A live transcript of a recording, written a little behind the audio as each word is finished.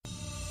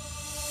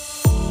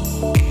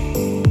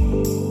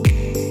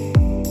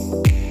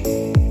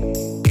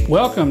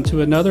Welcome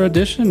to another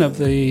edition of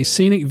the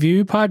SEANC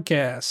View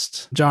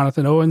Podcast.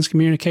 Jonathan Owens,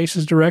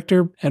 Communications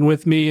Director, and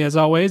with me, as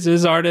always,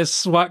 is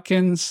Ardis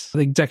Watkins,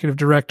 the Executive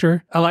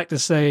Director. I like to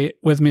say,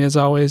 with me, as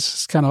always,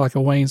 it's kind of like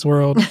a Wayne's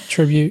World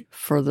tribute.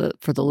 For the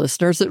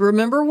listeners that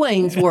remember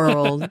Wayne's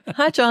World.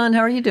 Hi, John.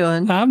 How are you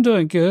doing? I'm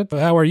doing good.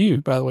 How are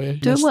you, by the way?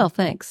 Doing well,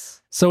 thanks.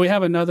 So we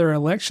have another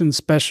election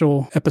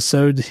special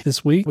episode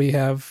this week. We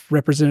have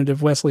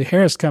Representative Wesley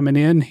Harris coming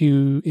in,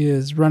 who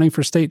is running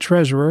for State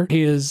Treasurer.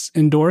 He is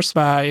endorsed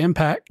by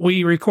EMPAC.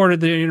 We recorded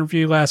the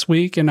interview last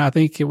week, and I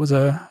think it was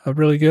a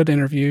really good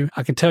interview.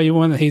 I can tell you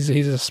one that he's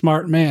a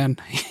smart man.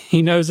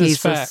 He knows his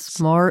facts. He's a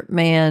smart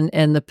man,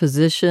 and the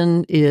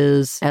position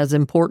is as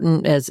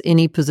important as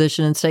any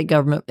position in state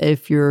government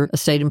if you're a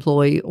state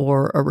employee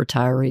or a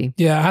retiree.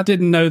 Yeah, I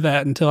didn't know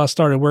that until I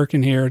started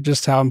working here,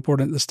 just how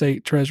important the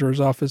State Treasurer's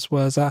office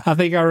was. I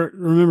think I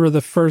remember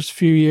the first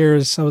few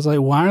years, I was like,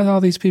 why are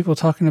all these people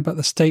talking about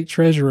the State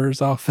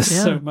Treasurer's office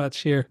so much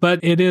here?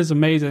 But it is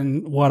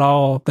amazing what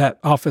all that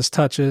office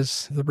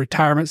touches. The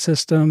retirement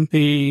system,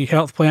 the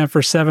health plan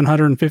for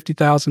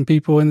 750,000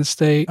 people in the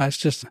state. It's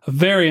just a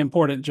very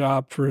important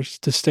job for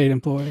the state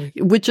employee.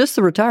 With just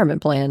the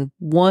retirement plan,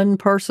 one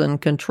person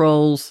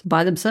controls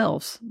by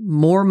themselves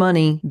more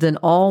money than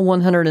all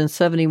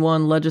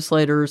 171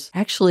 legislators,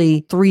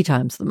 actually 3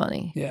 times the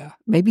money. Yeah.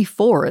 Maybe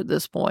 4 at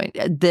this point.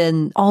 Then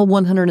all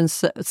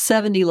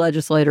 170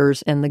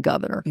 legislators and the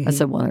governor. I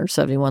said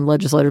 171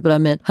 legislators, but I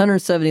meant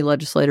 170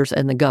 legislators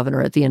and the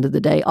governor at the end of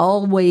the day,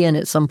 all weigh in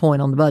at some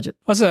point on the budget.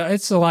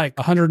 It's like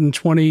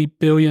 $120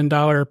 billion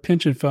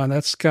pension fund.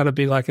 That's got to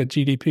be like a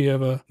GDP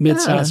of a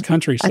mid-sized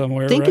country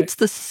somewhere, I think right? It's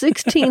the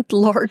 16th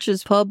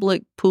largest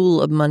public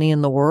pool of money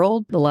in the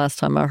world, the last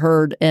time I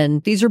heard.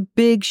 And these are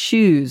big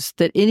shoes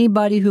that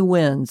anybody who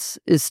wins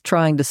is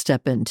trying to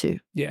step into.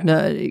 Yeah.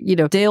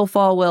 Dale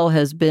Folwell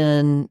has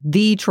been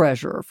the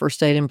treasurer for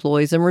state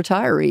employees and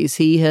retirees.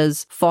 He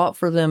has fought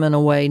for them in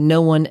a way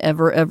no one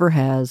ever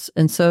has.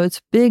 And so it's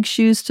big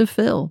shoes to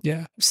fill.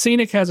 Yeah.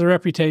 SEANC has a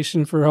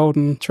reputation for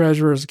holding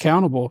treasurers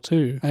accountable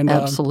too. And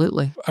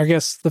absolutely. I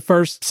guess the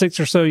first 6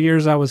 or so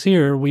years I was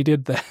here, we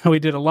did that. We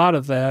did a lot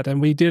of that,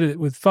 and we did it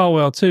with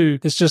Folwell too.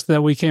 It's just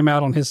that we came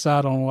out on his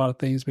side on a lot of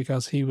things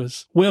because he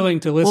was willing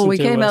to listen to us. Well, we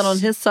came out on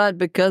his side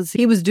because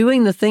he was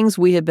doing the things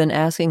we had been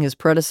asking his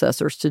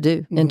predecessors to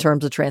do in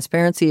terms of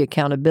transparency,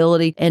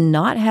 accountability, and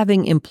not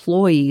having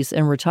employees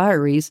and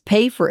retirees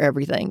pay for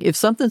everything. If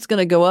something's going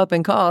to go up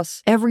in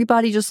costs,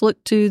 everybody just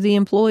looked to the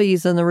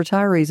employees and the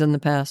retirees in the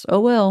past. Oh,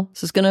 well,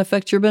 this is going to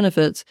affect your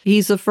benefits.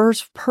 He's the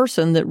first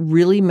person that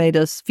really made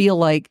us feel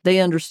like they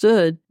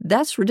understood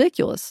that's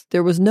ridiculous.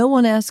 There was no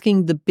one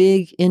asking the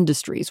big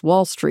industries,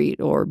 Wall Street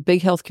or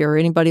big healthcare or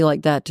anybody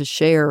like that to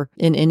share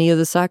in any of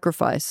the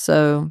sacrifice.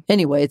 So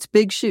anyway, it's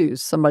big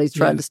shoes somebody's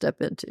trying to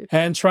step into.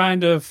 And trying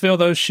to fill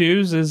those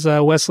shoes is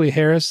Wesley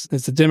Harris.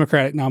 It's the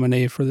Democratic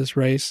nominee for this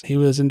race. He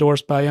was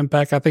endorsed by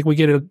EMPAC. I think we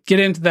get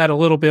into that a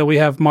little bit. We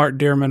have Mark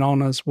Dearman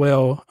on as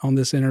well on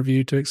this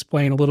interview to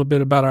explain a little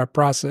bit about our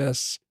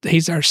process.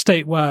 He's our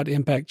statewide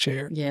EMPAC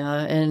chair.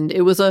 Yeah, and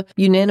it was a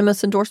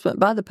unanimous endorsement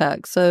by the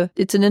PAC. So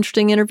it's an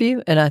interesting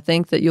interview, and I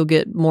think that you'll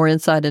get more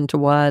insight into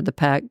why the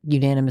PAC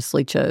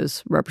unanimously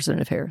chose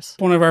Representative Harris.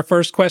 One of our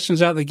first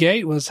questions out the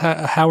gate was,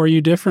 how are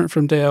you different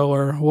from Dale,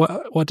 or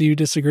what do you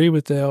disagree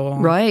with Dale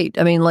on? Right.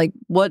 I mean, like,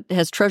 what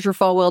has Treasurer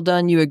Folwell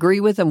done you agree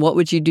with, and what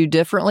would you do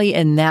differently?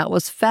 And that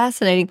was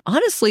fascinating,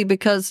 honestly,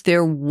 because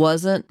there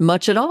wasn't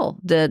much at all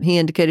that he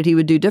indicated he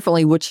would do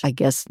differently, which I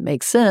guess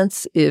makes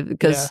sense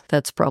because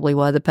that's probably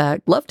why the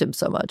PAC loved him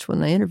so much when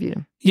they interviewed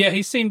him. Yeah,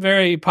 he seemed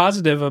very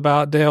positive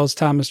about Dale's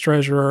time as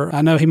treasurer.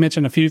 I know he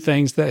mentioned a few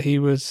things that he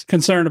was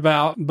concerned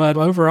about, but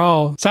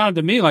overall, it sounded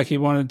to me like he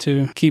wanted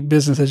to keep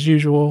business as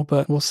usual,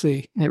 but we'll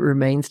see. It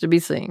remains to be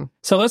seen.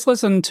 So let's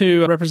listen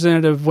to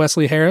Representative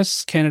Wesley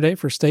Harris, candidate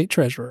for state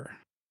treasurer.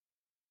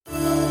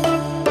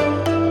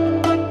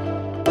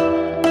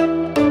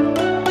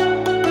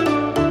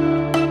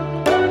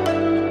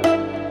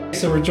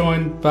 So we're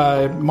joined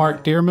by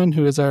Mark Dearman,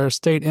 who is our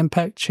state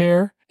EMPAC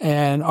chair,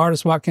 and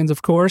Ardis Watkins,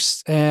 of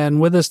course.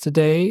 And with us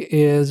today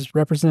is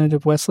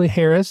Representative Wesley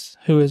Harris,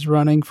 who is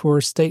running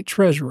for state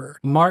treasurer.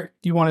 Mark,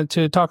 you wanted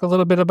to talk a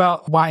little bit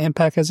about why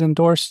EMPAC has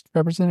endorsed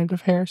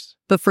Representative Harris?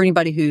 But for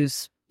anybody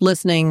who's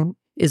listening,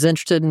 is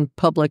interested in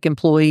public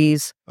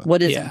employees,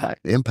 what is EMPAC?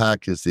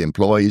 EMPAC is the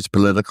Employees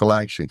Political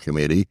Action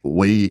Committee.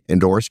 We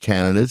endorse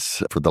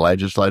candidates for the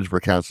legislature, for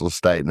council of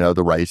state, and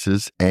other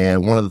races.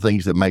 And one of the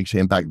things that makes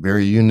EMPAC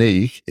very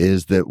unique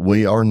is that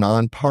we are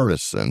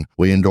nonpartisan.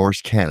 We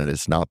endorse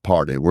candidates, not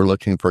party. We're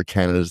looking for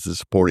candidates to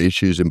support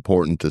issues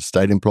important to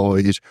state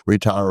employees,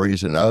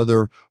 retirees, and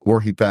other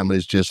working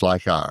families just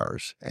like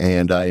ours.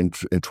 And in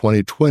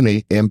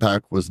 2020,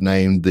 EMPAC was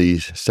named the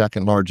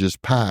second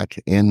largest PAC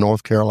in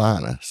North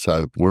Carolina.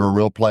 So we're a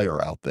real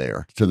player out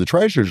there. To the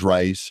Treasury treasurer's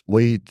race,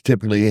 we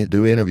typically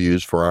do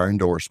interviews for our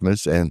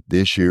endorsements. And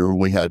this year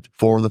we had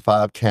 4 of the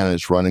 5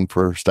 candidates running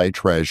for state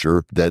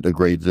treasurer that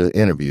agreed to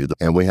interview.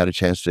 And we had a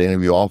chance to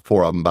interview all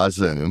 4 of them by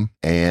Zoom.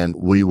 And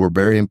we were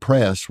very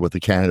impressed with the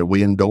candidate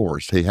we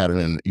endorsed. He had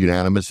an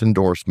unanimous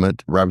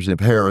endorsement.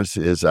 Representative Harris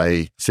is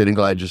a sitting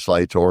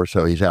legislator,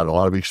 so he's had a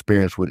lot of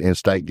experience in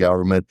state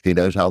government. He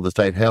knows how the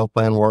state health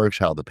plan works,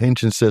 how the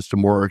pension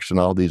system works, and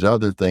all these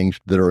other things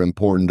that are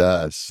important to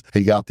us.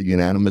 He got the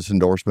unanimous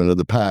endorsement of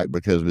the PAC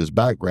because of his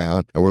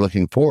background, and we're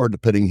looking forward to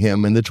putting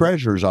him in the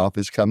treasurer's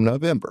office come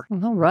November.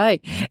 All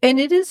right. And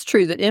it is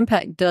true that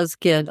EMPAC does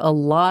get a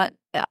lot.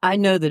 I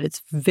know that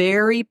it's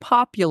very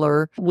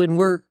popular when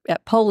we're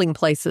at polling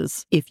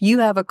places. If you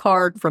have a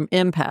card from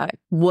EMPAC,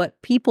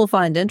 what people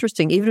find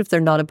interesting, even if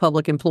they're not a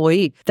public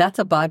employee, that's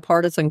a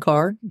bipartisan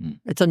card.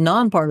 It's a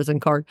nonpartisan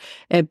card.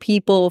 And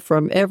people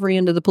from every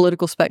end of the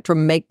political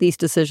spectrum make these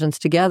decisions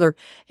together.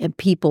 And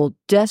people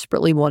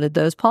desperately wanted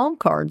those palm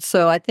cards.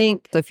 So I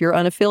think if you're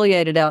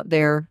unaffiliated out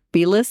there,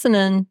 be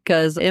listening,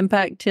 because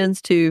EMPAC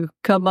tends to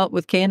come up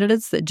with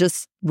candidates that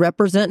just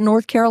represent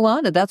North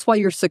Carolina. That's why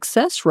your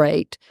success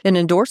rate in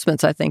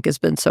endorsements, I think, has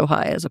been so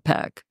high as a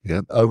PAC.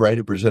 Yep. Over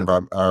 80%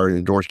 of our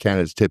endorsed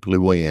candidates typically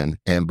win.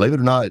 And believe it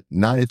or not,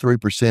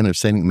 93% of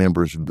SEANC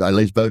members at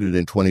least voted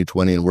in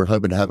 2020, and we're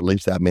hoping to have at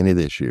least that many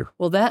this year.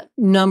 Well, that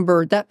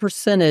number, that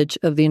percentage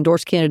of the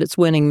endorsed candidates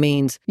winning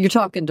means you're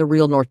talking to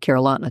real North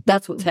Carolina.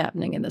 That's what's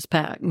happening in this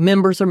PAC.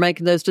 Members are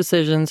making those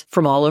decisions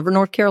from all over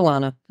North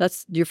Carolina.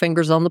 That's your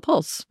fingers on the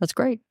pulse. That's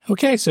great.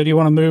 Okay, so do you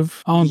want to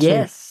move on to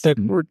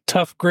the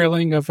tough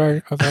grilling of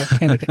our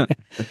candidate?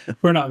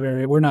 We're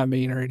not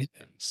mean or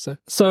anything.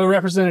 So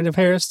Representative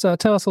Harris,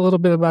 tell us a little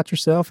bit about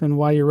yourself and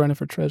why you're running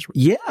for treasurer.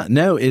 Yeah,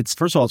 no,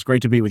 first of all, it's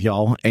great to be with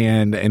y'all,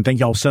 and thank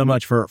y'all so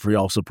much for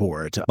y'all's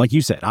support. Like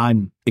you said,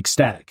 I'm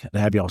ecstatic to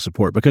have y'all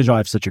support because y'all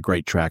have such a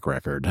great track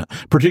record,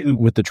 particularly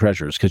with the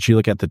treasurers, because you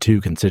look at the 2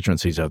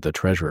 constituencies of the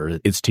treasurer,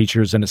 it's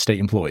teachers and it's state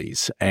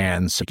employees.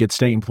 And so get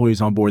state employees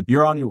on board,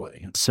 you're on your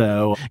way.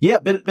 So yeah,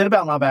 bit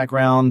about my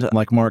background.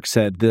 Like Mark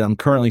said, I'm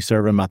currently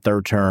serving my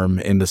 3rd term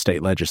in the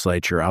state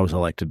legislature. I was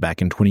elected back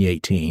in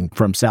 2018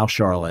 from South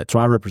Charlotte. So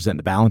I represent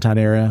the Ballantyne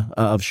area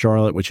of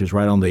Charlotte, which is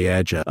right on the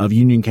edge of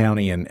Union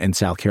County and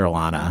South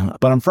Carolina.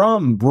 But I'm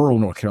from rural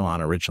North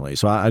Carolina originally.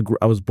 So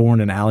I was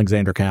born in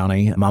Alexander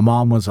County. My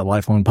mom was a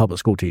lifelong public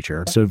school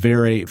teacher, so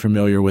very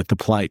familiar with the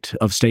plight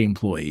of state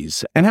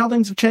employees and how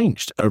things have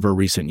changed over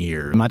recent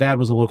years. My dad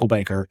was a local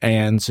banker,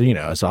 and so,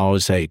 as I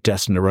always say,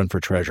 destined to run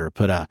for treasurer.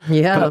 Put a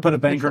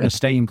banker and a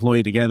state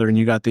employee together, and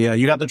you got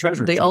the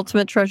treasurer. The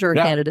ultimate treasurer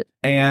candidate.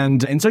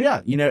 And so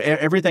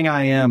everything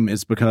I am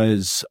is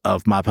because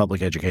of my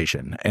public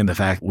education and the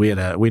fact we had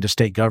a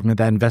state government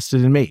that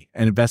invested in me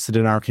and invested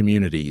in our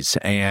communities,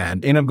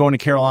 and ended up going to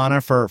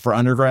Carolina for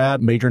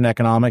undergrad, majored in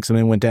economics, and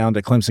then went down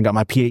to Clemson, got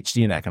my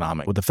PhD in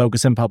economics with a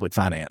focus in public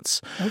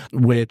finance,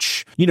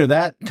 which,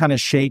 that kind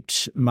of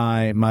shaped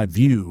my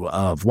view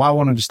of why I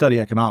wanted to study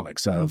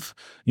economics, of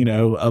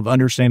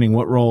understanding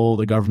what role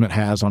the government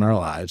has on our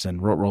lives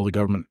and what role the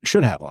government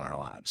should have on our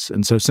lives.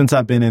 And so since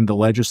I've been in the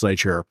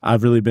legislature,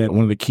 I've really been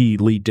one of the key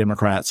lead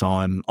Democrats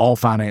on all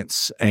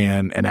finance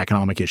and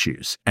economic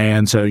issues.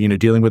 And so,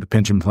 dealing with the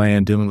pension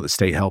plan, dealing with the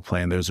state health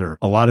plan, those are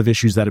a lot of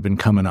issues that have been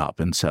coming up.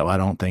 And so I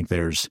don't think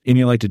there's any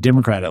elected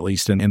Democrat, at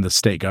least in the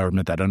state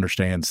government, that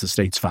understands the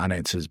state's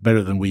finances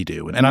better than we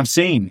do. And I've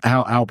seen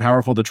how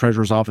powerful the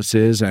treasurer's office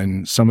is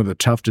and some of the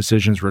tough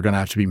decisions we're going to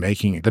have to be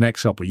making the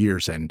next couple of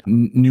years, and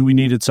knew we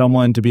needed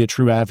someone to be a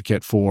true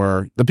advocate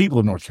for the people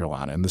of North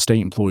Carolina and the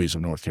state employees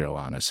of North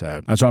Carolina.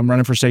 So I'm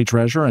running for state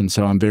treasurer, and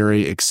so I'm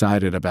very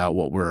excited about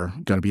what we're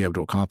going to be able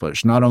to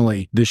accomplish, not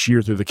only this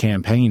year through the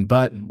campaign,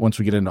 but once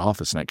we get into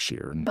office next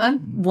year. I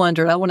want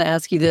to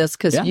ask you this,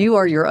 because you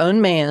are your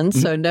own man,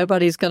 so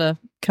nobody's going to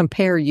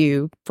compare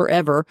you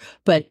forever,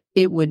 but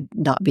it would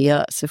not be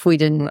us if we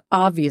didn't.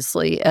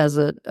 Obviously, as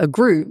a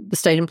group, the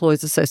State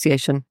Employees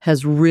Association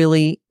has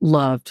really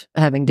loved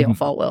having Dale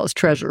Folwell as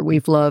treasurer.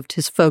 We've loved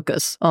his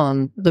focus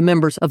on the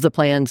members of the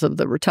plans of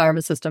the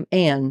retirement system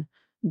and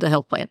the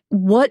health plan.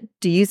 What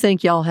do you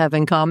think y'all have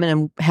in common,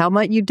 and how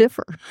might you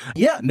differ?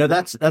 Yeah, no,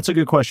 that's a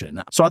good question.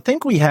 So I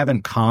think we have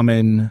in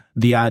common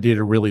the idea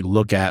to really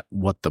look at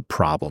what the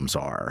problems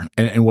are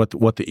and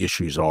what the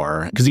issues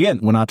are. Because again,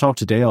 when I talk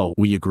to Dale,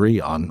 we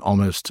agree on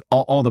almost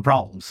all the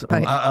problems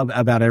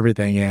about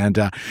everything,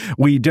 and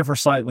we differ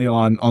slightly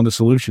on the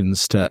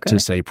solutions to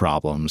say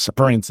problems.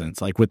 For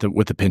instance, like with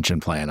the pension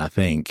plan, I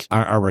think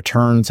our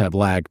returns have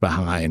lagged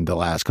behind the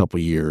last couple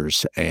of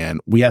years, and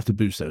we have to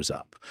boost those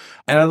up.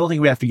 And I don't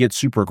think we have to get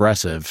super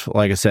aggressive.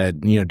 Like I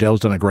said, Dale's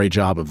done a great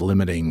job of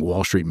limiting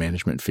Wall Street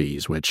management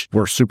fees, which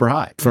were super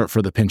high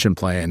for the pension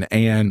plan.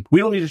 And we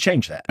don't need to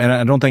change that. And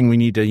I don't think we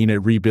need to,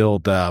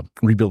 rebuild the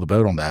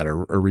boat on that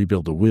or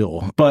rebuild the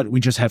wheel. But we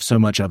just have so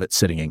much of it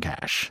sitting in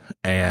cash.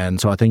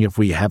 And so I think if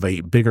we have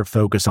a bigger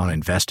focus on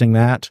investing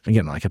that,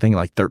 again, I think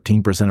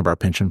 13% of our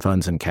pension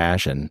funds in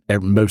cash, and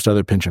most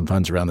other pension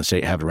funds around the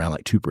state have around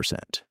 2%.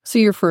 So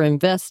you're for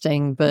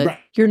investing, but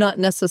you're not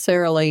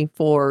necessarily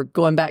for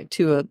going back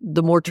to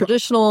the more traditional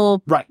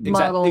traditional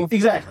model.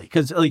 Exactly.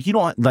 Because you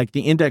don't like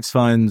the index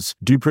funds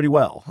do pretty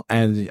well,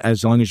 and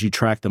as long as you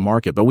track the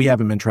market, but we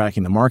haven't been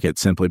tracking the market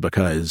simply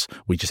because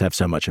we just have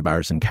so much of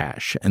ours in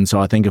cash. And so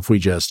I think if we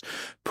just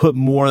put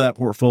more of that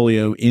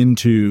portfolio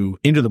into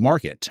the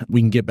market,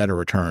 we can get better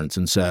returns.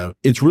 And so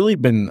it's really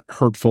been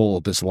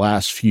hurtful this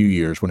last few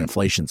years when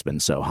inflation's been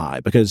so high,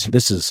 because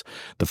this is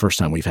the first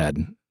time we've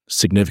had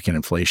significant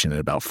inflation in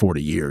about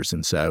 40 years.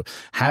 And so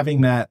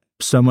having that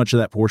so much of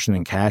that portion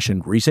in cash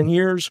in recent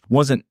years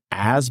wasn't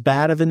as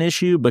bad of an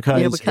issue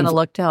because we kind of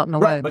lucked out in a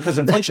way. Because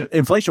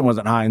inflation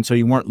wasn't high, and so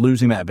you weren't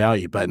losing that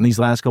value. But in these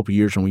last couple of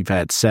years, when we've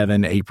had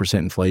 7-8%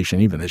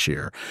 inflation, even this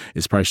year,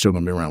 it's probably still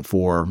going to be around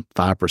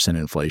 4-5%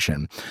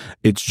 inflation.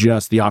 It's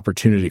just the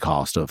opportunity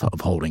cost of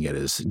holding it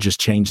is just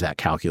changed that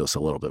calculus a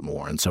little bit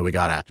more. And so we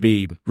got to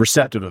be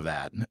receptive of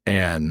that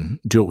and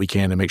do what we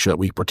can to make sure that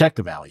we protect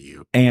the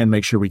value and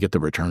make sure we get the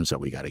returns that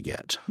we got to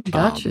get.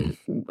 Gotcha.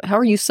 How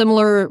are you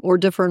similar or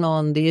different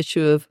on the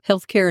issue of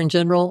healthcare in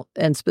general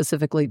and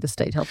specifically the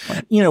state health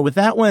plan? With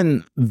that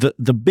one,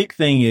 the big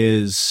thing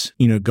is,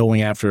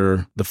 going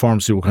after the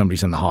pharmaceutical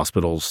companies and the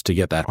hospitals to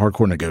get that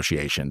hardcore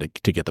negotiation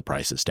to get the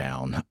prices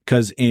down.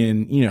 Because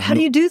how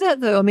do you do that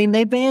though? I mean,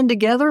 they band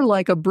together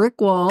like a brick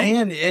wall.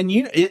 And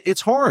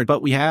it's hard,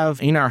 but we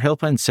have in our health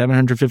plan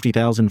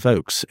 750,000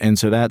 folks. And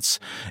so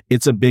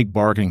it's a big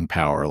bargaining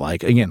power.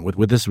 Like again,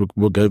 with this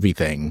Wegovy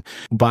thing,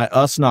 by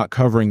us not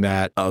covering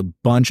that, a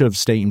bunch of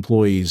state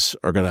employees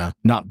are going to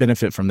not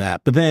benefit from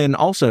that. But then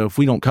also, if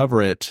we don't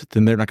cover it,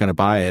 then they're not going to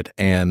buy it,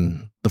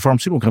 and the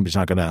pharmaceutical company's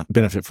not going to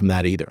benefit from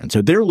that either. And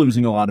so they're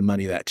losing a lot of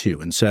money that too.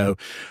 And so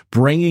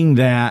bringing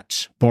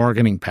that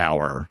bargaining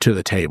power to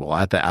the table,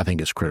 I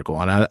think is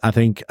critical. And I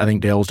think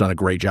Dale's done a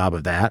great job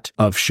of that,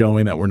 of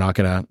showing that we're not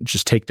going to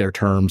just take their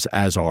terms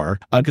as are,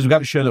 because we've got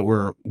to show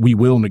that we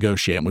will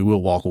negotiate and we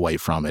will walk away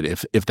from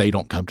it if they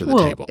don't come to the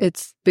table.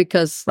 It's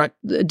because,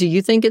 do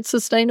you think it's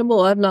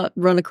sustainable? I've not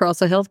run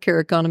across a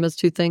healthcare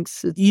economist who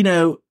thinks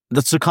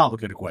that's a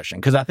complicated question,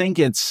 because I think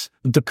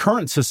the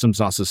current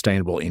system's not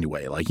sustainable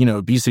anyway.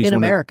 Obesity in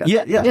America.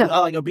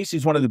 Like obesity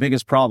is one of the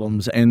biggest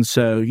problems. And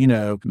so,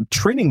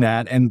 treating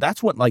that, and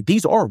that's what,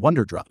 these are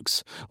wonder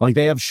drugs.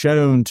 They have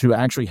shown to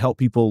actually help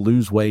people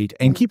lose weight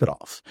and keep it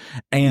off.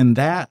 And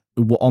that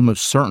will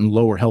almost certain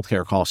lower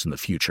healthcare costs in the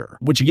future,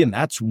 which again,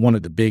 that's one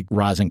of the big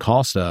rising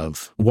costs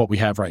of what we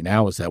have right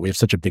now, is that we have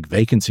such a big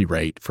vacancy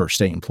rate for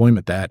state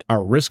employment that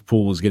our risk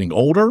pool is getting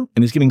older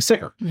and is getting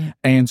sicker. Yeah.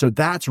 And so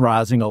that's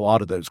rising a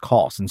lot of those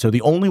costs. And so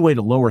the only way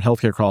to lower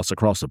healthcare costs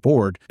across the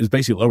board is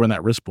basically lowering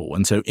that risk pool.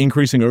 And so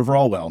increasing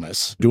overall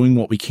wellness, doing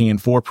what we can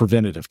for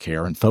preventative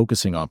care and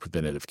focusing on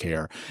preventative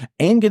care,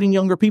 and getting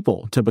younger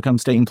people to become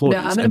state employees.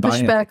 Now, I'm going to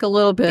push back a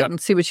little bit and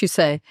see what you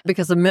say,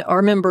 because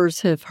our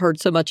members have heard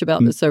so much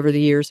about this over the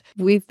years.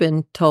 We've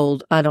been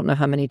told, I don't know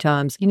how many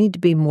times, you need to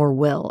be more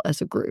well as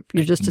a group.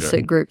 You're just a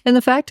sick group. And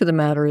the fact of the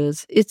matter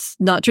is, it's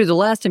not true. The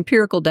last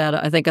empirical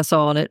data I think I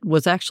saw on it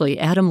was actually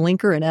Adam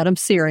Linker and Adam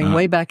Searing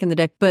way back in the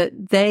day. But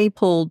they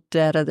pulled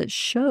data that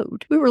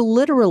showed we were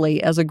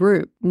literally, as a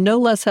group, no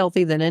less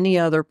healthy than any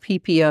other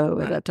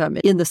PPO at that time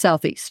in the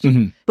Southeast.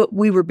 Mm-hmm. But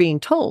we were being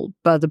told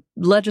by the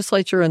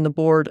legislature and the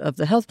board of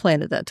the health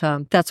plan at that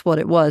time, that's what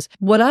it was.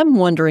 What I'm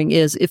wondering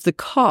is if the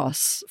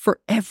costs for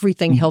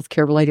everything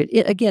healthcare related,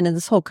 again, in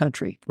this whole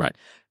country,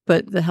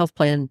 but the health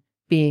plan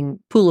being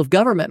pool of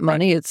government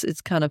money,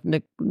 it's kind of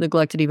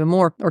neglected even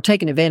more, or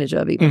taken advantage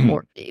of even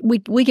more.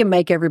 We can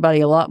make everybody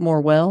a lot more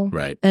well,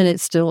 and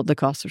it's still, the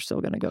costs are still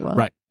going to go up.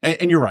 Right.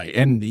 And you're right.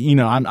 And,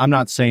 I'm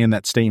not saying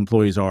that state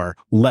employees are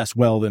less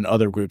well than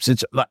other groups.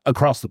 It's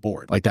across the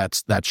board.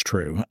 That's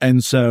true.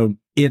 And so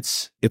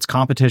it's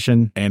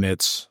competition, and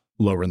it's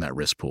lowering that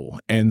risk pool.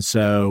 And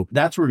so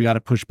that's where we got to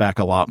push back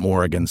a lot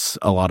more against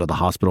a lot of the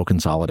hospital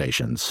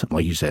consolidations.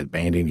 Like you said,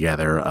 banding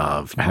together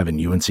of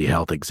having UNC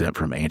Health exempt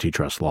from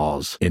antitrust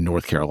laws in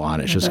North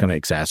Carolina. It's just going to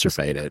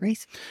exacerbate it.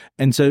 Crazy.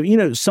 And so,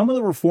 some of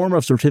the reform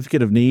of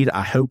certificate of need,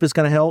 I hope is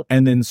going to help.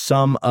 And then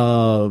some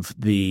of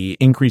the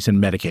increase in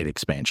Medicaid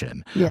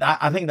expansion. Yeah.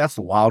 I think that's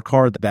the wild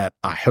card that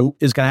I hope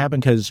is going to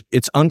happen, because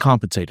it's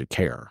uncompensated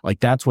care.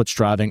 That's what's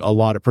driving a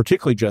lot of,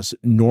 particularly just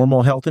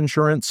normal health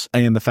insurance,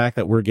 and the fact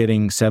that we're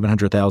getting 700,000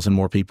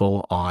 more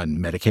people on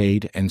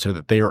Medicaid, and so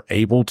that they are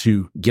able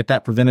to get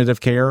that preventative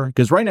care.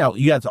 Because right now,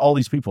 you got all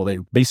these people,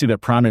 their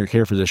primary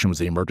care physician was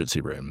the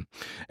emergency room,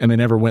 and they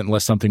never went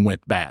unless something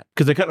went bad,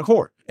 because they couldn't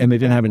afford and they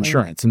didn't have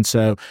insurance. And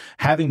so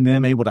having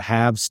them able to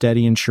have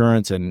steady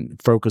insurance and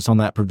focus on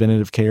that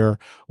preventative care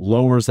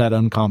lowers that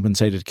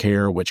uncompensated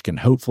care, which can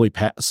hopefully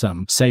pass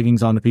some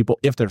savings on to people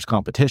if there's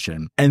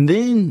competition. And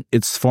then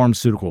it's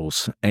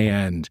pharmaceuticals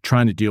and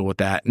trying to deal with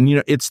that. And,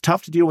 it's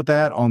tough to deal with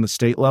that on the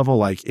state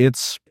level.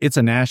 It's it's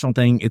a national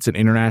thing. It's an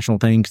international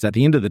thing. Because at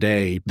the end of the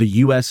day, the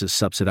U.S. is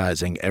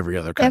subsidizing every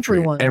other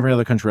country, every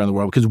other country around the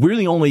world, because we're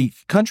the only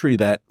country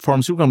that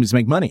pharmaceutical companies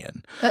make money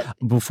in.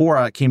 Before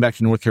I came back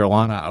to North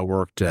Carolina, I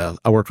worked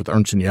with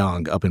Ernst &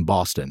 Young up in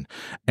Boston,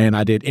 and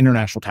I did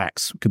international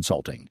tax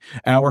consulting.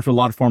 And I worked with a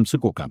lot of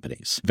pharmaceutical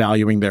companies,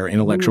 valuing their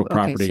intellectual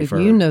property. So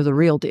you know the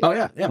real deal. Oh,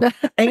 yeah.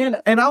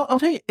 and I'll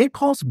tell you, it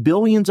costs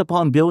billions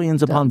upon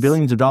billions upon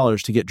billions of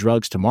dollars to get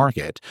drugs to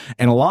market.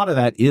 And a lot of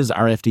that is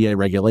our FDA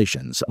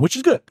regulations, which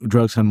is good.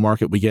 Drugs on the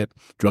market, we get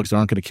drugs that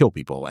aren't going to kill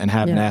people and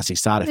have nasty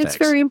side effects. It's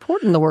very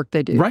important, the work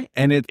they do. Right.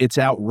 And it's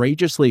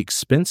outrageously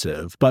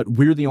expensive, but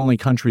we're the only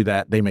country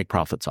that they make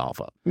profits off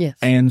of. Yes.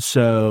 And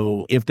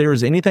so if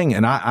there's anything,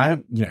 and I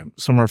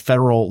some of our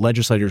federal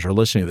legislators are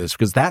listening to this,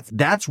 because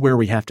that's where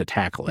we have to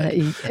tackle it.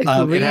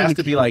 It has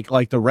to be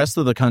like the rest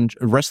of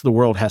the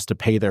world has to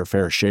pay their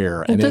fair share.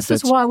 Well, and this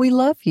is why we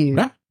love you.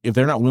 Yeah. If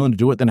they're not willing to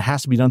do it, then it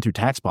has to be done through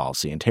tax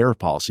policy and tariff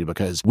policy,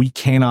 because we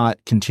cannot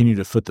continue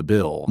to foot the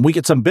bill. We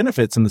get some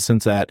benefits in the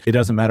sense that it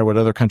doesn't matter what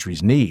other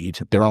countries need.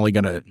 They're only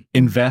going to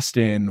invest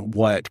in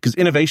because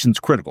innovation is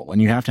critical, and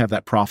you have to have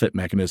that profit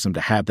mechanism to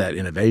have that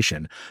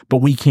innovation. But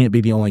we can't be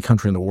the only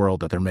country in the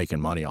world that they're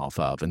making money off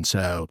of. And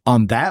so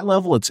on that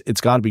level, it's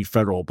got to be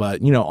federal.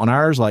 But, on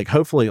ours,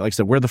 hopefully, like I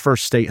said, we're the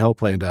first state health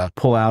plan to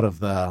pull out of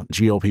the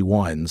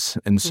GLP-1s.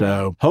 And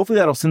so hopefully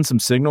that'll send some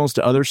signals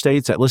to other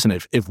states that, listen,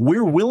 if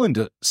we're willing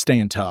to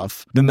stand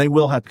tough, then they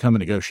will have to come and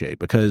negotiate,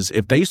 because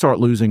if they start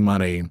losing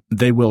money,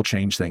 they will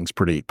change things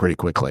pretty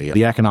quickly.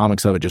 The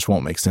economics of it just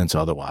won't make sense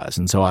otherwise.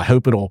 And so I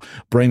hope it'll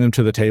bring them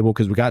to the table,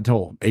 because we got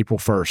until April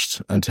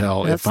 1st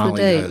until it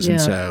finally does. Yeah.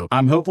 And so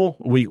I'm hopeful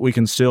we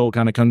can still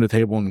kind of come to the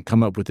table and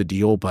come up with a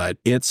deal, but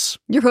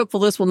You're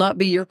hopeful this will not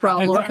be your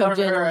problem come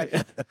January.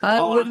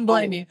 I wouldn't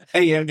blame you.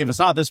 Hey, if it's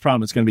not this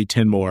problem, it's going to be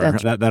 10 more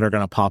that are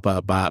going to pop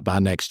up by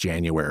next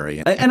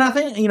January. And I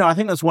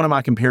think that's one of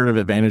my comparative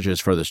advantages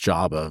for this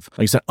job of,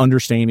 like I said,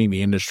 understanding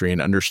the industry and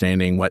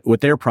understanding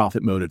what their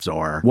profit motives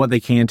are, what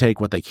they can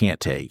take, what they can't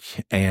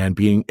take, and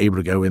being able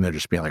to go in there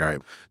just being like, all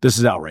right, this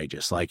is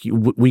outrageous. Like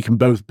we can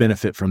both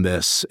benefit from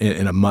this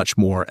in a much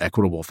more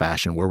equitable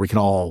fashion where we can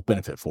all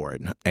benefit for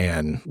it.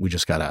 And we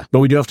just gotta, but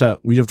we do have to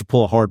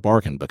pull a hard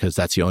bargain, because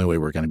that's the only way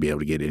we're going to be able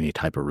to get any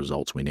type of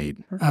results we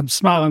need. I'm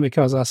smiling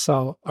because I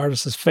saw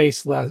Ardis's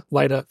face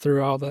light up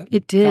through all that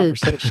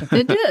conversation.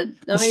 It did.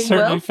 I mean,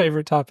 certainly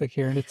favorite topic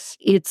here. And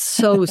it's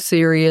so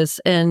serious.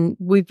 And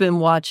we've been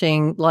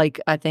watching, like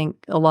I think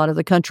a lot of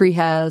the country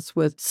has,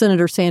 with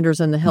Senator Sanders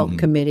and the Health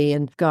Committee.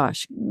 And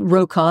gosh,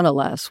 Ro Khanna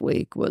last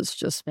week was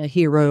just a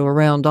hero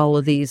around all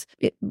of these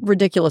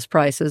ridiculous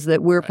prices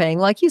that we're paying,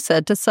 like you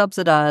said, to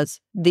subsidize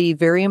the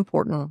very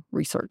important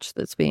research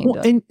that's being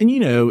done. And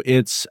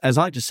it's, as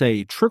I like to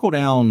say, trickle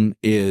down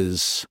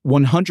is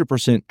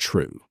 100%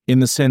 true, in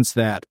the sense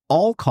that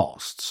all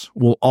costs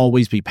will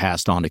always be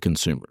passed on to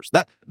consumers.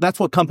 That's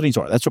what companies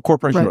are. That's what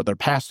corporations are. They're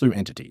pass-through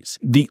entities.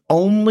 The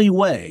only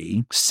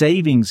way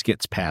savings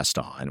gets passed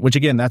on, which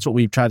again, that's what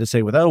we've tried to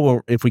say with,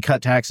 if we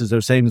cut taxes,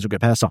 those savings will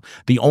get passed on.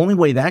 The only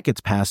way that gets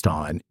passed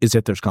on is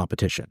if there's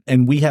competition.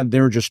 And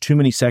there are just too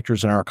many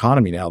sectors in our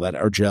economy now that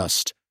are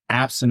just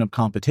absent of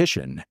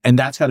competition. And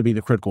that's got to be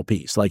the critical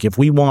piece. Like, if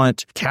we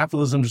want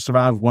capitalism to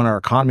survive, we want our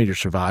economy to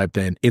survive,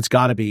 then it's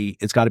got to be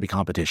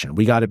competition.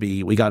 We got to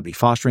be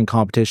fostering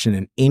competition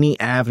in any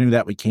avenue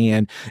that we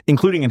can,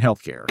 including in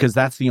healthcare, because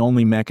that's the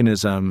only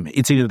mechanism.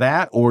 It's either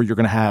that, or you're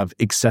going to have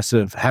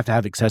excessive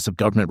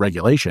government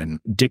regulation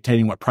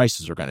dictating what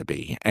prices are going to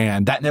be.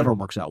 And that never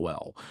works out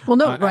well. Well,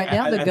 no,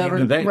 now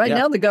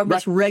the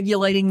government's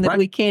regulating that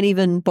we can't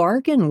even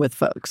bargain with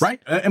folks.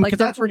 Right. And like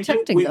that's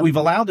protecting them. We've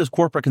allowed this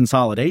corporate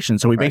consolidation.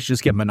 So we basically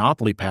just get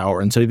monopoly power.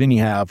 And so then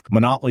you have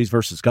monopolies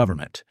versus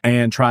government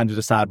and trying to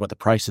decide what the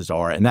prices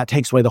are. And that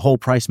takes away the whole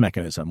price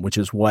mechanism, which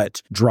is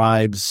what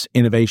drives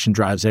innovation,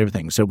 drives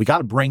everything. So we got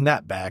to bring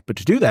that back. But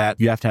to do that,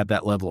 you have to have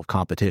that level of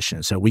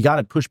competition. So we got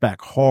to push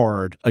back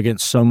hard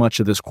against so much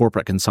of this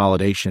corporate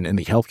consolidation in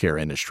the healthcare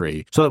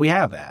industry so that we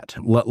have that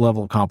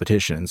level of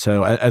competition.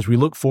 So as we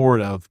look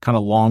forward of kind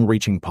of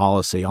long-reaching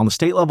policy on the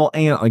state level,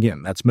 and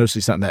again, that's mostly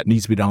something that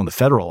needs to be done on the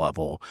federal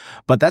level,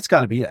 but that's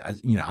got to be,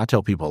 I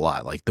tell people a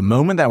lot, like the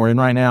moment that we're in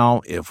right now,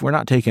 if we're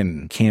not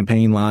taking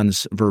campaign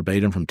lines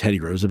verbatim from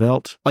Teddy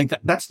Roosevelt, like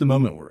that's the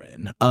moment we're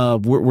in.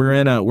 We're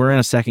in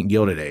a second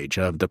Gilded Age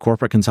of the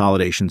corporate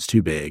consolidation's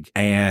too big,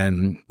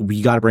 and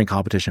we got to bring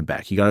competition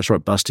back. You got to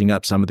start busting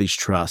up some of these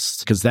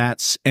trusts, because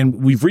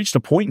and we've reached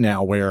a point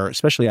now where,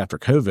 especially after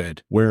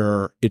COVID,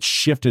 where it's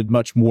shifted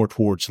much more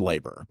towards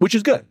labor, which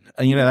is good.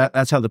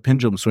 That's how the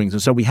pendulum swings.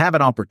 And so we have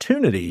an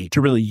opportunity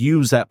to really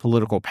use that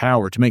political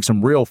power to make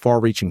some real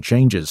far-reaching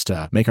changes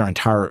to make our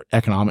entire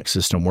economic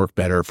system work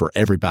better for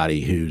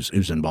everybody who's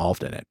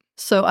involved in it.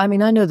 So, I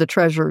know the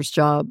treasurer's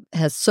job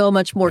has so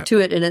much more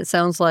to it. And it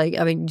sounds like,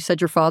 you said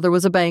your father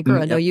was a banker.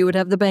 I know you would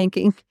have the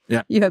banking.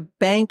 Yeah. You have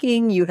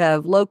banking, you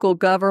have local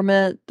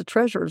government. The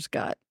treasurer's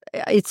got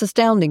it's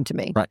astounding to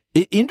me. Right.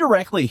 It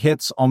indirectly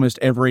hits almost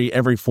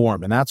every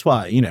form. And that's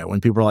why,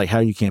 when people are like, how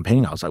are you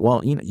campaigning? I was like,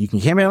 well, you can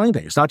campaign on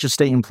anything. It's not just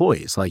state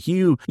employees. Like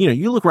you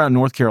look around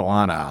North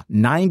Carolina,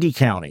 90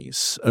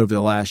 counties over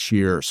the last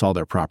year saw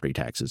their property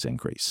taxes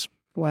increase.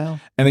 Wow.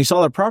 And they saw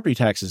their property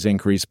taxes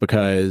increase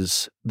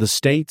because the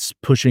state's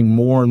pushing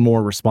more and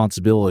more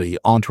responsibility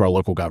onto our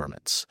local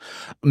governments.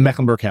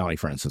 Mecklenburg County,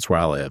 for instance, where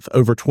I live,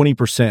 over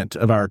 20%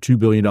 of our $2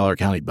 billion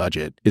county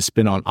budget is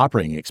spent on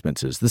operating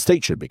expenses the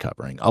state should be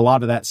covering. A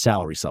lot of that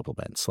salary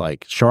supplements.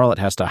 Like Charlotte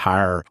has to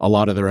hire a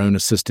lot of their own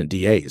assistant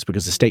DAs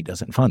because the state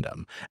doesn't fund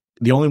them.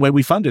 The only way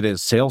we fund it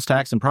is sales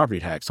tax and property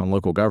tax on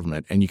local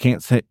government, and you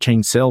can't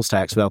change sales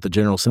tax without the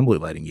General Assembly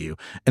letting you.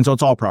 And so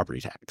it's all property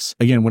tax.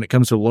 Again, when it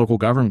comes to the local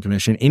government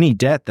commission, any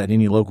debt that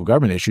any local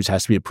government issues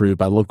has to be approved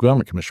by the local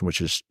government commission, which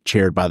is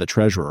chaired by the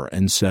treasurer.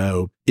 And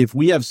so if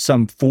we have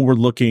some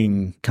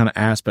forward-looking kind of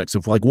aspects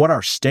of like what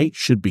our state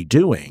should be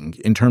doing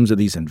in terms of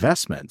these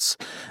investments,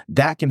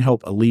 that can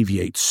help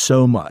alleviate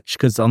so much.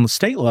 Because on the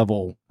state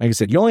level, like I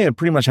said, you only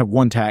pretty much have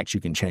one tax you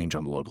can change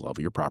on the local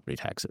level, your property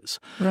taxes.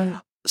 Right.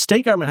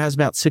 State government has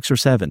about 6 or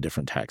 7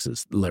 different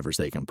taxes levers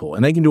they can pull,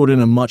 and they can do it in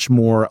a much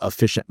more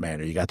efficient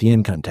manner. You got the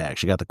income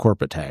tax, you got the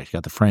corporate tax, you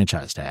got the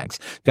franchise tax,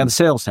 you got the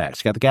sales tax,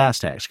 you got the gas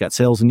tax, you got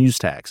sales and use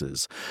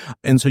taxes.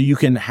 And so you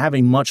can have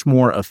a much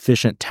more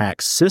efficient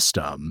tax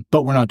system,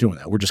 but we're not doing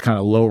that. We're just kind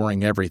of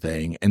lowering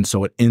everything. And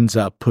so it ends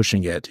up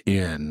pushing it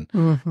in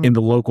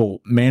the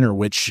local manner,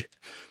 which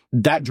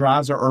that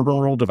drives our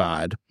urban-rural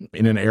divide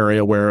in an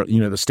area where,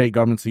 the state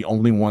government's the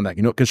only one that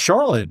can do it. Because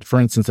Charlotte, for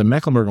instance, in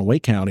Mecklenburg and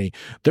Wake County,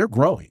 they're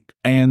growing.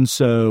 And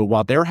so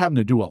while they're having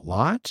to do a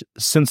lot,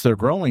 since they're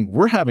growing,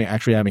 we're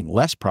actually having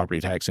less property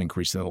tax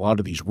increase than a lot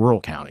of these rural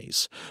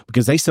counties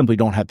because they simply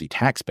don't have the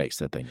tax base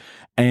that they need.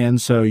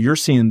 And so you're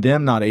seeing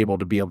them not able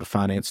to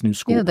finance new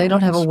school. Yeah, they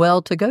don't have a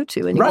well to go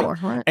to anymore.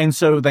 Right. And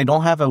so they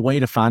don't have a way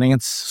to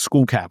finance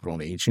school capital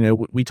needs.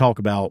 We talk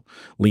about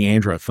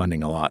Leandra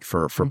funding a lot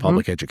for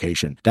public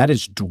education. That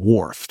is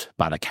dwarfed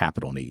by the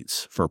capital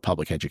needs for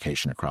public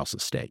education across the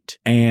state.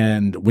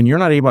 And when you're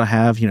not able to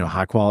have,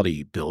 high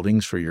quality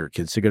buildings for your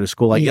kids to go to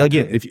school, like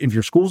again, if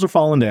your schools are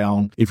falling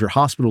down, if your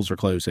hospitals are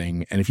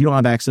closing, and if you don't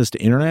have access to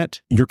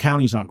internet, your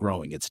county's not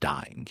growing, it's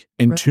dying.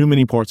 And too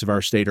many parts of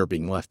our state are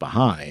being left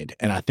behind.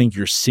 And I think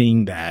you're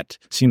seeing that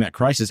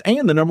crisis.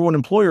 And the number one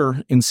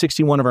employer in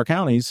 61 of our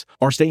counties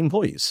are state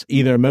employees.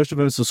 Either most of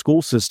it's the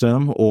school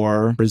system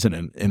or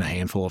prison in a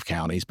handful of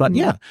counties. But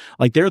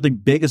they're the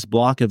biggest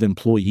block of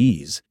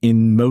employees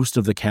in most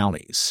of the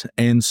counties.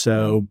 And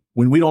so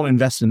when we don't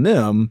invest in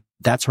them,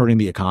 that's hurting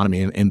the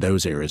economy in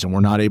those areas. And we're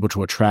not able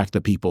to attract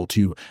the people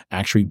to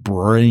actually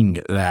bring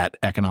that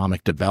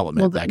economic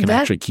development that can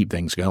actually keep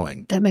things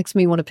going. That makes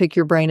me want to pick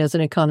your brain as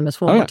an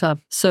economist one more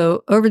time.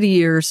 So over the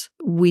years,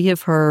 we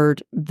have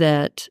heard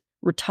that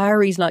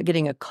retirees not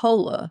getting a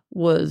COLA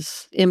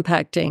was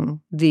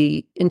impacting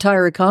the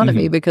entire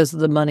economy because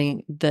of the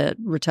money that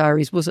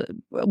retirees was.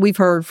 We've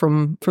heard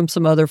from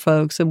some other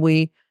folks, and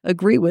we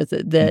agree with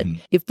it, that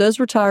if those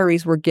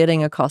retirees were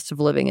getting a cost of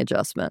living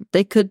adjustment,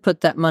 they could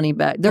put that money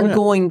back. They're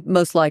going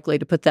most likely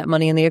to put that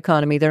money in the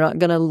economy. They're not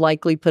going to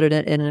likely put it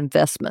in an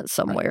investment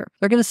somewhere.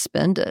 They're going to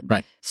spend it.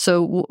 Right.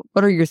 So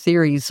what are your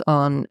theories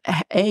on,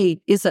 A,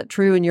 is that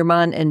true in your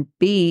mind? And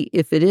B,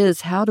 if it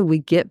is, how do we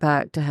get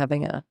back to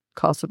having a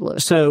cost of living?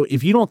 So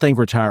if you don't think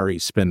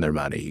retirees spend their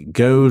money,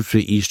 go to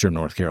Eastern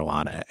North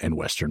Carolina and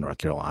Western North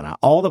Carolina.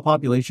 All the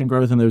population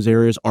growth in those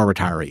areas are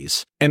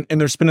retirees, and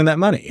they're spending that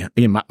money.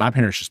 My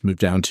parents just moved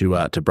down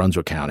to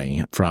Brunswick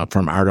County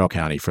from Iredell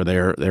County for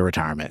their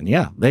retirement.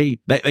 And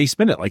they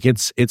spend it like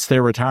it's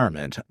their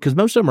retirement, because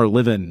most of them are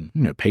living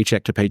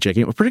paycheck to paycheck,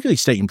 particularly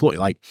state employee.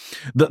 Like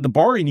the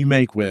bargain you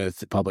make with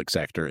the public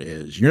sector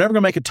is you're never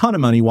going to make a ton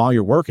of money while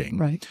you're working,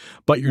 right?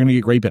 But you're going to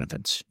get great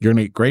benefits. You're going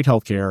to get great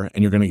health care,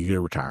 and you're going to get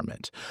a retirement.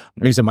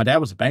 Like I said, my dad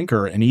was a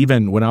banker, and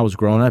even when I was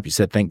growing up, he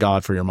said, thank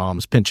God for your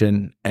mom's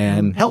pension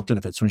and health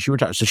benefits when she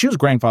retired. So she was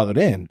grandfathered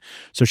in.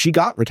 So she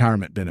got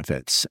retirement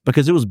benefits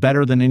because it was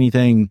better than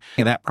anything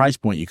at that price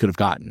point you could have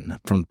gotten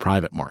from the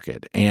private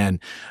market. And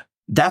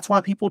that's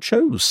why people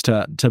chose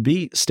to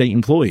be state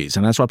employees.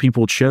 And that's why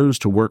people chose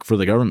to work for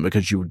the government,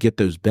 because you would get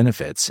those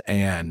benefits.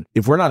 And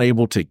if we're not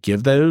able to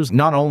give those,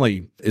 not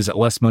only is it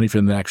less money for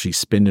them to actually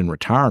spend in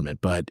retirement,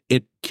 but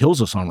it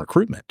kills us on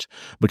recruitment,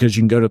 because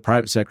you can go to the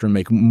private sector and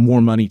make more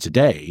money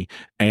today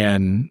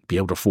and be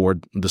able to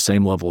afford the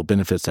same level of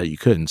benefits that you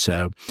couldn't.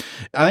 So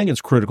I think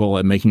it's critical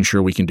at making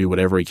sure we can do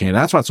whatever we can.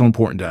 That's why it's so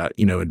important to,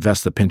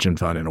 invest the pension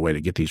fund in a way to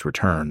get these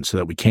returns so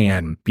that we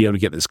can be able to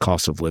get this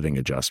cost of living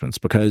adjustments.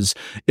 Because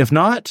if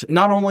not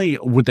only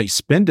would they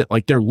spend it,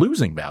 like they're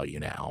losing value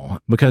now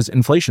because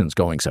inflation's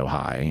going so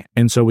high.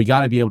 And so we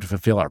got to be able to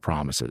fulfill our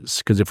promises,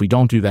 because if we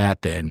don't do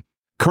that, then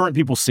current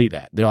people see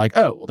that. They're like,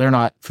 oh, well, they're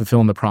not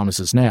fulfilling the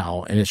promises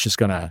now, and it's just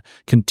going to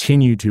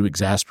continue to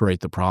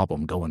exacerbate the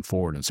problem going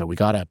forward. And so we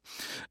got to,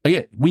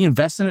 again, we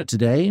invest in it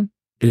today,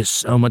 it is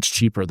so much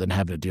cheaper than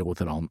having to deal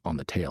with it on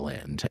the tail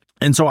end.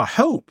 And so I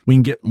hope we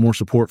can get more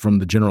support from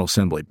the General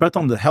Assembly, both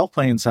on the health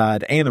plan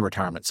side and the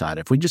retirement side.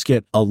 If we just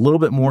get a little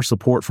bit more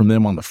support from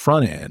them on the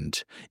front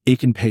end, it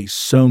can pay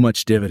so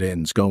much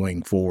dividends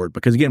going forward,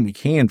 because again, we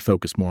can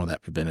focus more on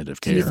that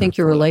preventative care. Do you think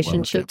your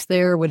relationships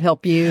there would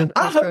help you?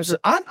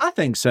 I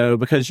think so,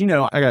 because, you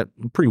know, I got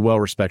pretty well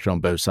respected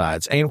on both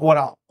sides. And what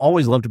I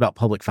always loved about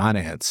public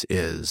finance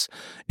is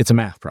it's a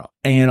math problem.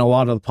 And a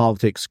lot of the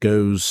politics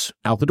goes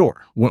out the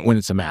door when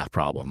it's a math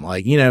problem.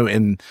 Like, you know,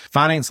 in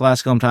finance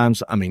last couple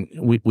times, I mean,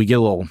 we get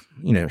a little,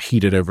 you know,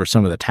 heated over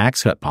some of the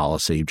tax cut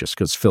policy just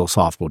because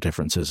philosophical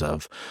differences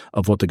of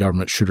what the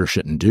government should or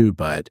shouldn't do.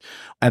 But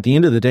at the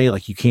end of the day,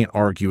 like, you can't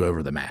argue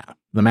over the math.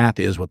 The math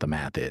is what the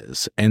math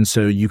is. And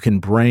so you can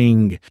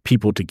bring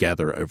people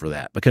together over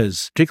that,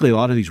 because particularly a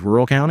lot of these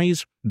rural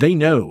counties, they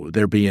know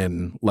they're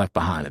being left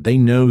behind. They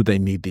know they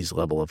need these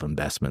level of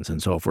investments.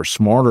 And so if we're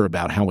smarter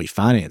about how we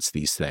finance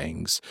these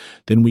things,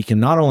 then we can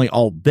not only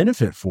all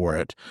benefit for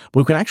it, but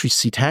we can actually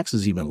see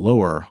taxes even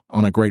lower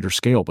on a greater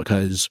scale,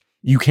 because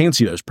you can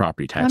see those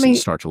property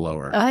taxes start to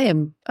lower.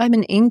 I'm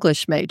an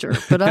English major,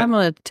 but I'm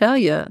going to tell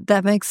you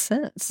that makes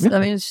sense. Yeah. I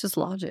mean, it's just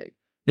logic.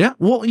 Yeah.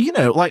 Well, you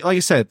know, like I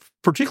said,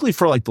 particularly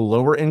for like the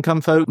lower income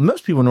folk,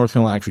 most people in North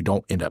Carolina actually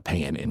don't end up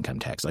paying income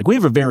tax. Like, we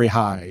have a very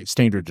high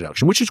standard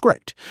deduction, which is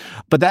great.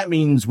 But that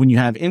means when you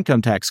have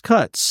income tax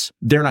cuts,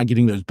 they're not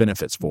getting those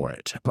benefits for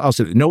it. I'll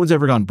say that no one's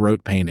ever gone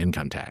broke paying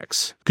income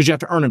tax, because you have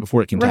to earn it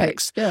before it can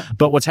tax. Yeah.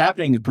 But what's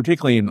happening,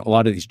 particularly in a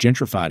lot of these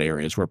gentrified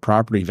areas where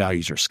property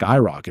values are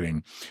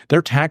skyrocketing,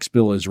 their tax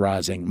bill is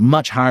rising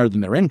much higher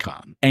than their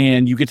income.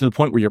 And you get to the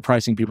point where you're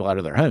pricing people out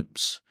of their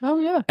homes. Oh,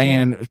 yeah.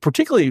 And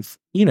particularly if,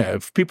 you know,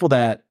 if people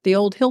that... The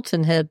old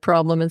Hilton Head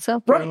problem in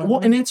South Carolina. Right. Well,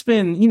 and it's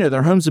been, you know,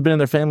 their homes have been in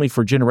their family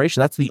for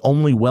generations. That's the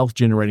only wealth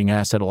generating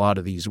asset a lot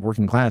of these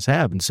working class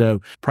have. And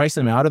so price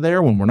them out of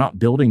there when we're not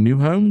building new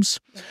homes,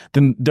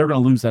 then they're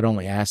going to lose that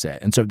only asset.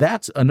 And so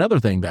that's another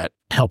thing that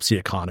helps the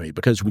economy,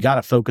 because we got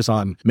to focus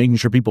on making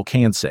sure people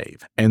can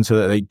save, and so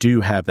that they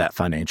do have that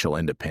financial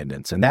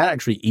independence. And that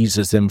actually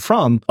eases them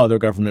from other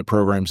government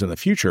programs in the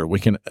future,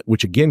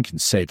 which again can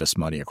save us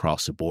money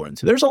across the board. And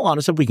so there's a lot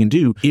of stuff we can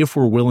do if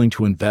we're willing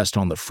to invest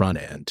on the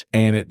front end.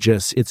 And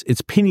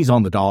it's pennies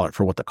on the dollar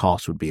for what the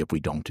cost would be if we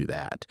don't do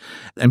that.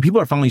 And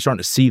people are finally starting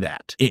to see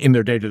that in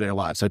their day-to-day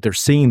lives. Like, they're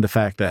seeing the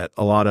fact that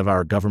a lot of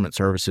our government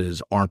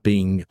services aren't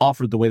being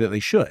offered the way that they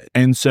should.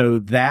 And so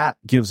that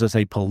gives us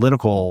a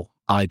political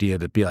idea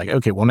to be like,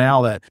 okay, well,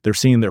 now that they're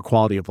seeing their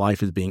quality of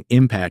life is being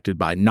impacted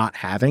by not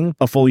having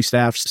a fully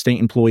staffed state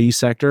employee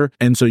sector.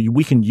 And so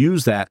we can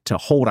use that to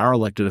hold our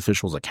elected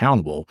officials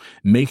accountable,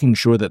 making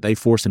sure that they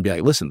force them to be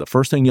like, listen, the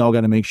first thing y'all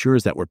got to make sure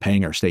is that we're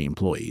paying our state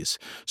employees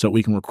so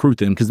we can recruit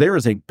them, because there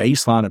is a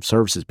baseline of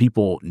services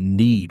people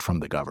need from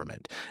the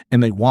government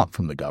and they want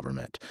from the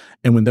government.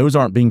 And when those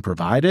aren't being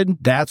provided,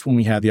 that's when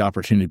we have the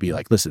opportunity to be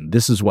like, listen,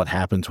 this is what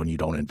happens when you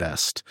don't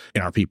invest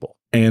in our people.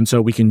 And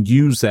so we can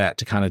use that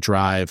to kind of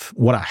drive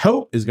what I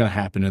hope is going to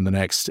happen in the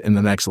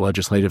next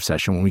legislative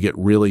session, when we get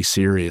really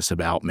serious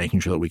about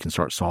making sure that we can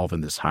start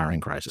solving this hiring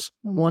crisis.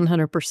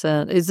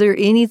 100%. Is there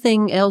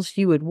anything else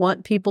you would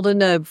want people to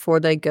know before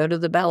they go to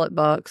the ballot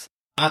box?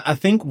 I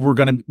think we're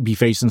going to be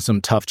facing some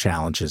tough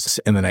challenges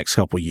in the next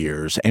couple of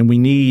years, and we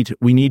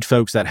need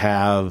folks that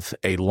have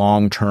a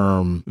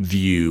long-term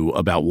view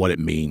about what it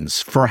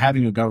means for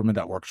having a government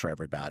that works for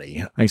everybody.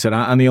 Like I said,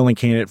 I'm the only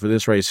candidate for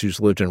this race who's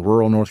lived in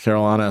rural North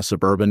Carolina,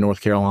 suburban North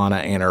Carolina,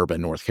 and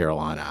urban North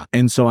Carolina,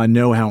 and so I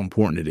know how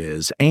important it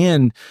is.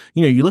 And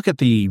you know, you look at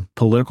the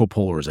political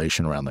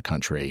polarization around the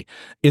country;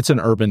 it's an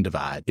urban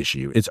divide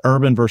issue. It's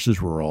urban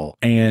versus rural,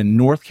 and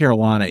North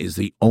Carolina is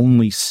the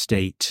only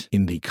state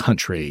in the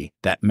country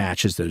that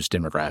matches those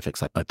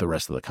demographics like the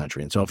rest of the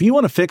country. And so if you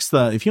want to fix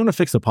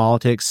the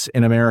politics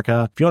in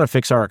America, if you want to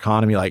fix our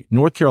economy, like,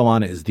 North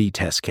Carolina is the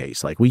test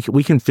case. Like, we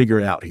can figure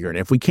it out here. And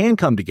if we can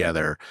come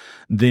together,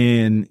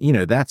 then, you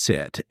know, that's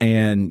it.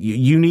 And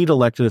you need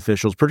elected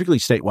officials, particularly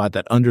statewide,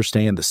 that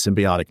understand the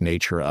symbiotic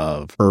nature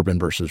of urban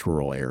versus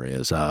rural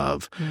areas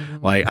of,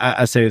 like,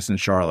 I say this in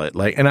Charlotte,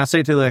 like, and I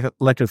say to the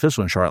elected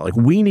official in Charlotte,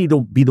 like, we need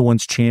to be the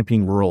ones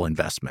championing rural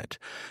investment,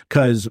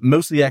 because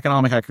most of the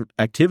economic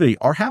activity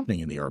are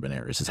happening in the urban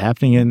areas. It's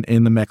happening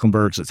in the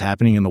Mecklenburgs. It's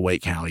happening in the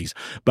Wake counties.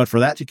 But for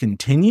that to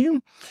continue,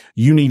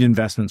 you need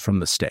investments from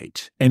the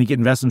state. And to get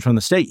investments from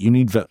the state, you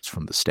need votes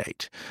from the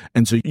state.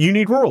 And so you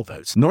need rural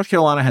votes. North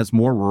Carolina has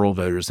more rural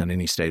voters than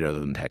any state other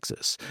than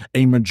Texas.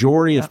 A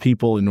majority of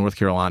people in North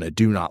Carolina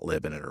do not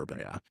live in an urban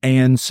area.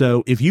 And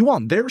so if you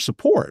want their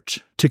support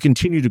to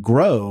continue to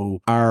grow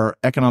our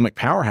economic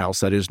powerhouse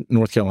that is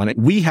North Carolina,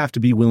 we have to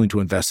be willing to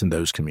invest in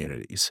those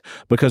communities,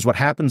 because what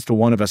happens to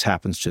one of us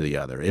happens to the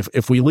other.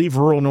 If we leave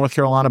rural North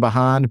Carolina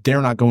behind,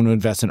 they're not going to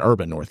invest in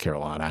urban North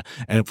Carolina.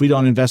 And if we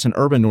don't invest in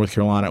urban North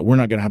Carolina, we're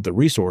not going to have the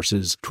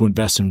resources to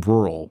invest in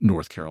rural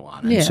North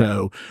Carolina. Yeah. And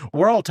so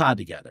we're all tied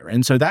together.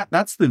 And so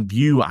that's the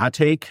view I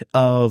take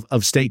of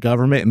state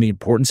government and the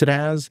importance it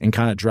has in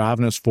kind of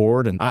driving us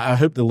forward. And I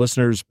hope the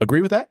listeners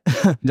agree with that,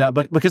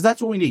 but because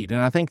that's what we need.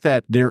 And I think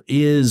that there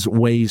is is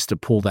ways to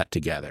pull that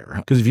together.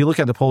 Because if you look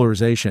at the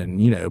polarization,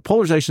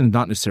 polarization is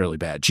not necessarily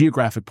bad.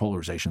 Geographic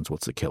polarization is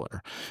what's the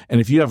killer. And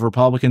if you have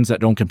Republicans that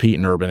don't compete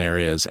in urban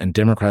areas and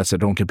Democrats that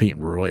don't compete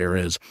in rural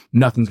areas,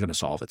 nothing's going to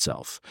solve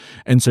itself.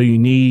 And so you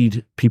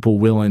need people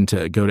willing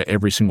to go to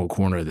every single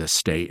corner of this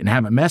state and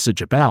have a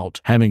message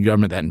about having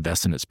government that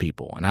invests in its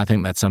people. And I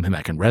think that's something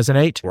that can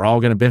resonate. We're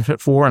all going to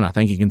benefit for, and I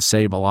think it can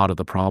save a lot of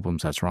the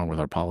problems that's wrong with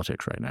our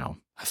politics right now.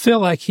 I feel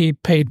like he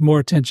paid more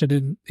attention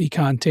in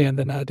Econ 10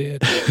 than I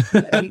did.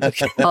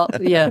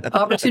 Yeah.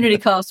 Opportunity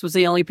cost was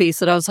the only piece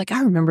that I was like,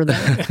 I remember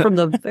that from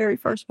the very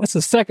first one. That's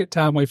the second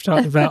time we've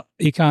talked about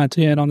Econ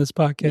 10 on this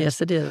podcast.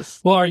 Yes, it is.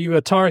 Well, are you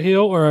a Tar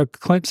Heel or a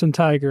Clemson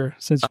Tiger?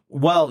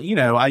 Well,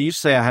 I used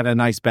to say I had a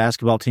nice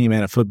basketball team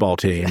and a football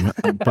team,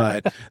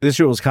 but this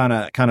year was kind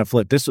of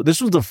flipped. This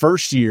was the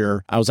first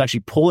year I was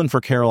actually pulling for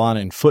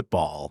Carolina in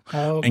football,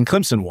 and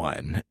Clemson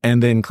won.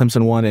 And then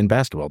Clemson won in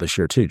basketball this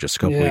year, too, just a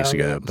couple weeks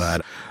ago.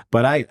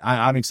 But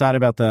I'm excited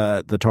about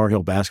the Tar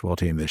Heel basketball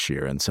team this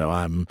year, and so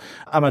I'm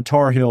a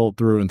Tar Heel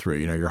through and through.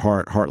 Your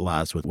heart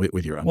lies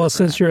with your own. Well,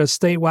 since you're a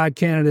statewide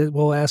candidate,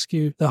 we'll ask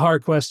you the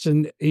hard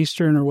question: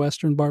 Eastern or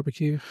Western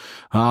barbecue?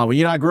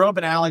 I grew up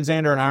in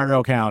Alexander and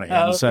Iredell County,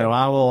 and so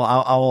I will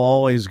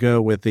always go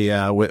with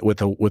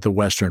the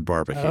Western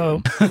barbecue.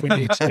 Oh, we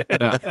need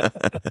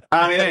to.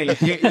 I mean, hey,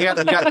 you got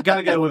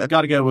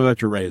to go with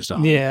what you're raised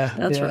on. Yeah,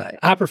 that's right.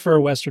 I prefer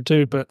Western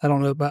too, but I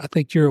don't know about. I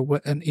think you're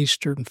an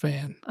Eastern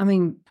fan. I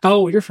mean,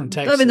 you're from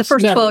Texas. I mean,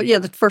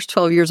 the first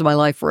 12 years of my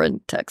life were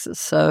in Texas.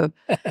 So,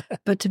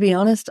 but to be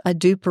honest, I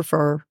do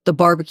prefer the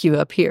barbecue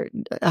up here.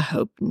 I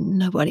hope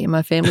nobody in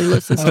my family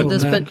listens to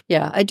this, but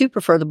yeah, I do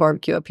prefer the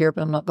barbecue up here,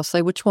 but I'm not going to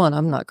say which one.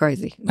 I'm not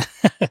crazy.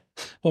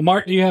 Well,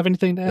 Mark, do you have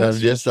anything to add?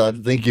 Yes, I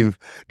think you've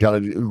got a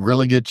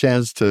really good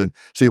chance to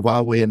see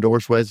why we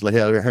endorse Wesley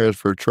Harris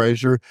for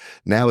treasurer.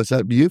 Now it's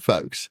up to you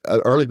folks.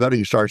 Early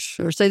voting starts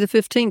Thursday the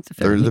 15th.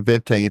 Thursday the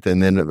 15th,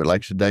 and then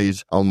election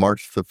days on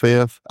March the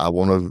 5th. I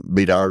want to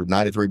beat our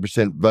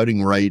 93%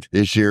 voting rate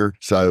this year.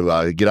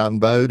 So get out and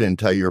vote and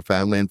tell your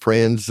family and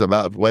friends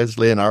about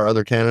Wesley and our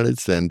other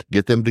candidates and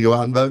get them to go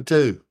out and vote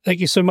too. Thank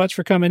you so much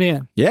for coming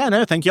in. Yeah,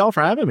 no, thank you all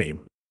for having me.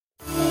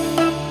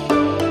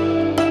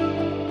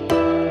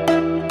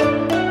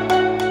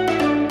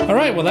 All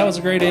right. Well, that was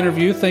a great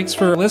interview. Thanks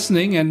for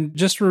listening. And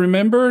just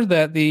remember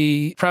that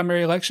the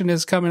primary election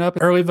is coming up.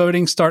 Early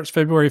voting starts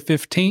February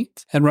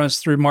 15th and runs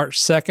through March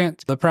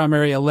 2nd. The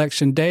primary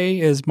election day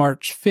is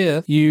March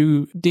 5th.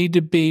 You need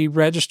to be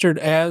registered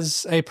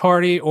as a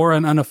party or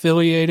an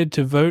unaffiliated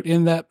to vote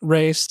in that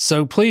race.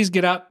 So please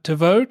get out to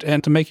vote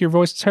and to make your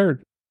voices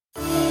heard.